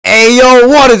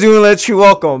What is NLH Crew?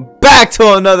 Welcome back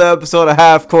to another episode of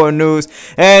Half Court News.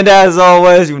 And as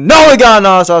always, you know we got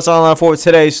non-stars online for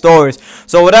today's stories.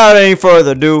 So without any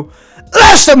further ado,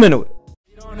 let's jump into it.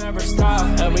 You don't ever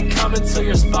stop, and we coming to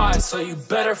your spot, so you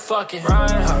better fucking run.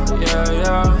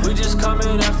 Yeah. We just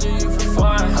coming after you for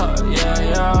fun.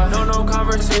 Yeah. No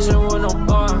conversation with no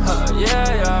bun.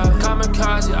 Yeah.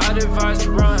 Kamikaze, I'd advise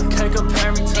to run. Can't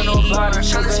compare me to nobody,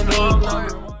 cause they know I'm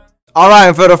number one. Alright,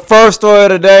 and for the first story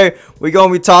of the day, we're going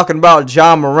to be talking about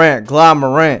Ja Morant, Ja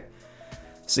Morant.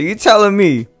 So you telling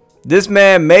me this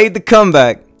man made the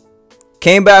comeback,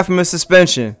 came back from his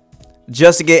suspension,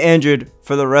 just to get injured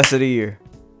for the rest of the year?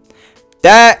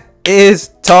 That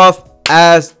is tough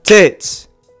as tits.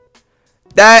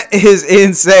 That is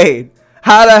insane.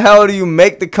 How the hell do you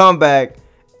make the comeback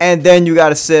and then you got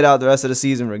to sit out the rest of the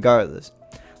season regardless?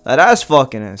 Like, that's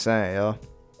fucking insane, yo.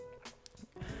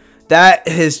 That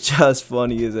is just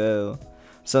funny as hell.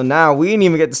 So now we didn't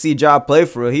even get to see Ja play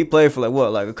for real. He played for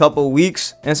like a couple of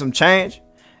weeks and some change,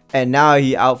 and now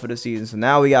he out for the season. So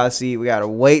now we gotta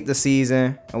wait the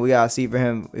season, and we gotta see for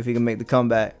him if he can make the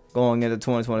comeback going into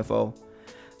 2024.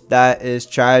 That is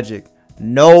tragic.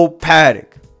 No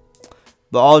paddock.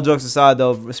 But all jokes aside,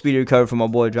 though, speedy recovery for my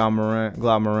boy Ja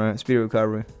Morant, speedy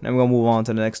recovery. Then we're gonna move on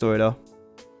to the next story though.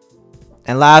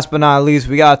 And last but not least,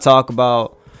 we gotta talk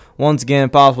about, once again,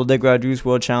 possible Dick Ride Juice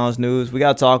WRLD Challenge news. We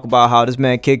got to talk about how this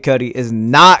man Kid Cudi is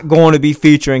not going to be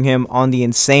featuring him on the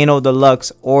Insano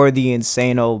Deluxe or the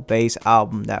Insano Bass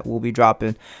album that will be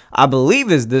dropping, I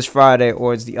believe is this Friday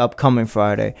or it's the upcoming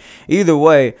Friday. Either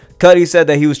way, Cudi said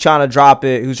that he was trying to drop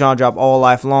it. He was trying to drop All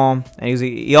Life Long. And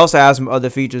he also has some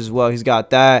other features as well. He's got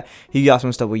that. He got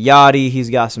some stuff with Yachty. He's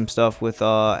got some stuff with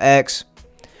X.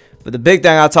 But the big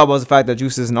thing I talk about is the fact that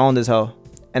Juice isn't on this hoe.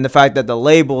 And the fact that the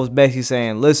label is basically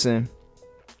saying, listen,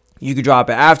 you can drop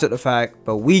it after the fact,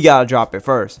 but we got to drop it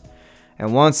first.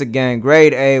 And once again,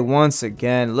 grade A, once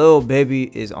again, Lil Baby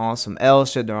is on some L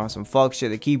shit. They're on some fuck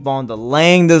shit. They keep on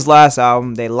delaying this last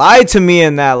album. They lied to me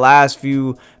in that last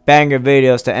few banger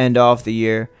videos to end off the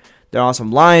year. They're on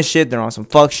some lying shit. They're on some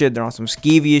fuck shit. They're on some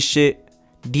skeevious shit,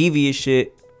 devious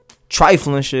shit,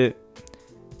 trifling shit,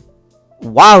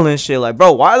 wildin' shit. Like,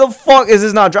 bro, why the fuck is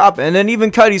this not dropping? And then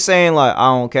even Cudi saying, like, I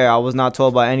don't care, I was not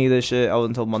told about any of this shit, I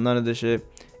wasn't told about none of this shit,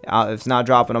 if it's not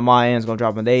dropping on my end, it's gonna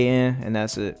drop on their end, and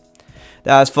that's it.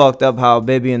 That's fucked up how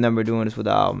Baby and them are doing this with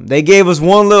the album. They gave us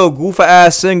one little goofa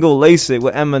ass single, Lace It,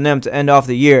 with Eminem to end off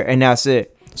the year, and that's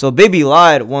it. So Baby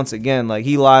lied once again. Like,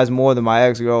 he lies more than my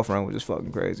ex-girlfriend, which is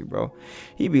fucking crazy, bro.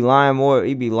 He be lying more,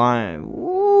 he be lying.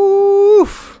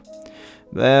 Woof.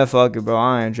 Man, fuck it, bro,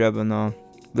 I ain't tripping though.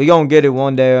 We gonna get it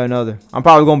one day or another. I'm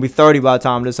probably gonna be 30 by the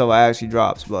time this ever actually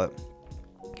drops. But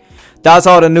that's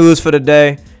all the news for the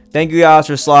day. Thank you guys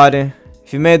for sliding.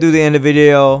 If you made it through the end of the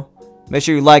video, make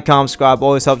sure you like, comment, subscribe.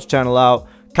 Always helps the channel out.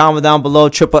 Comment down below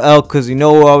triple L, because you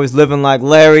know we're always living like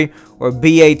Larry, or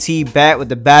BAT, bat with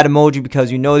the bat emoji,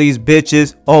 because you know these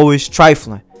bitches always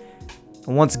trifling.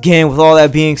 And once again, with all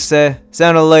that being said, it's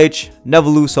NLH, never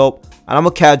lose hope, and I'm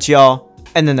gonna catch y'all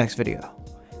in the next video.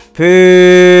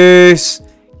 Peace.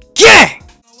 Gang!